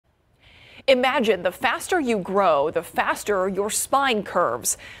Imagine the faster you grow, the faster your spine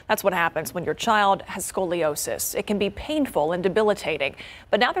curves. That's what happens when your child has scoliosis. It can be painful and debilitating,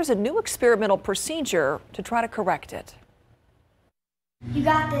 but now there's a new experimental procedure to try to correct it. You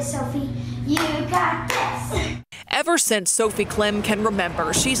got this, Sophie. You got this. Ever since Sophie Clem can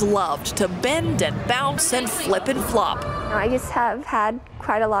remember, she's loved to bend and bounce and flip and flop. I just have had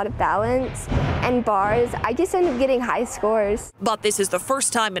quite a lot of balance and bars. I just end up getting high scores. But this is the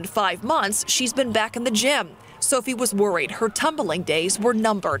first time in 5 months she's been back in the gym. Sophie was worried her tumbling days were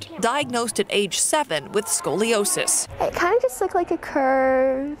numbered, diagnosed at age 7 with scoliosis. It kind of just looked like a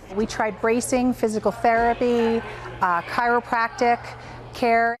curve. We tried bracing, physical therapy, chiropractic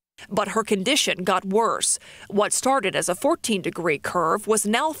care. But her condition got worse. What started as a 14-degree curve was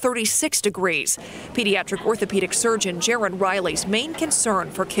now 36 degrees. Pediatric orthopedic surgeon Jaron Riley's main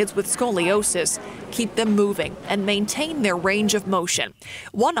concern for kids with scoliosis: keep them moving and maintain their range of motion.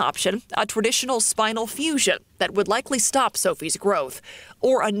 One option, a traditional spinal fusion that would likely stop Sophie's growth,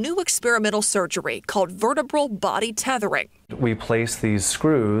 or a new experimental surgery called vertebral body tethering. We place these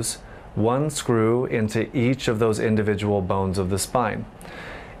screws, one screw into each of those individual bones of the spine.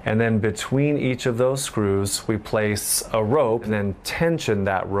 And then between each of those screws, we place a rope and then tension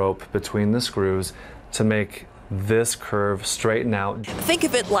that rope between the screws to make this curve straighten out. Think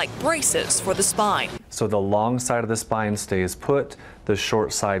of it like braces for the spine. So the long side of the spine stays put, the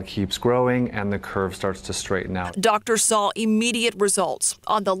short side keeps growing, and the curve starts to straighten out. Doctors saw immediate results.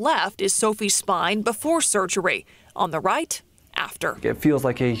 On the left is Sophie's spine before surgery. On the right, after. It feels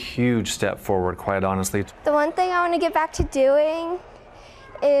like a huge step forward, quite honestly. The one thing I want to get back to doing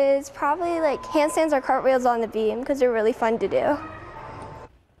is probably like handstands or cartwheels on the beam, because they're really fun to do.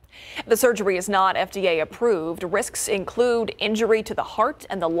 The surgery is not FDA approved. Risks include injury to the heart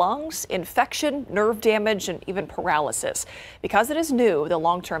and the lungs, infection, nerve damage, and even paralysis. Because it is new, the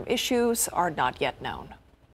long-term issues are not yet known.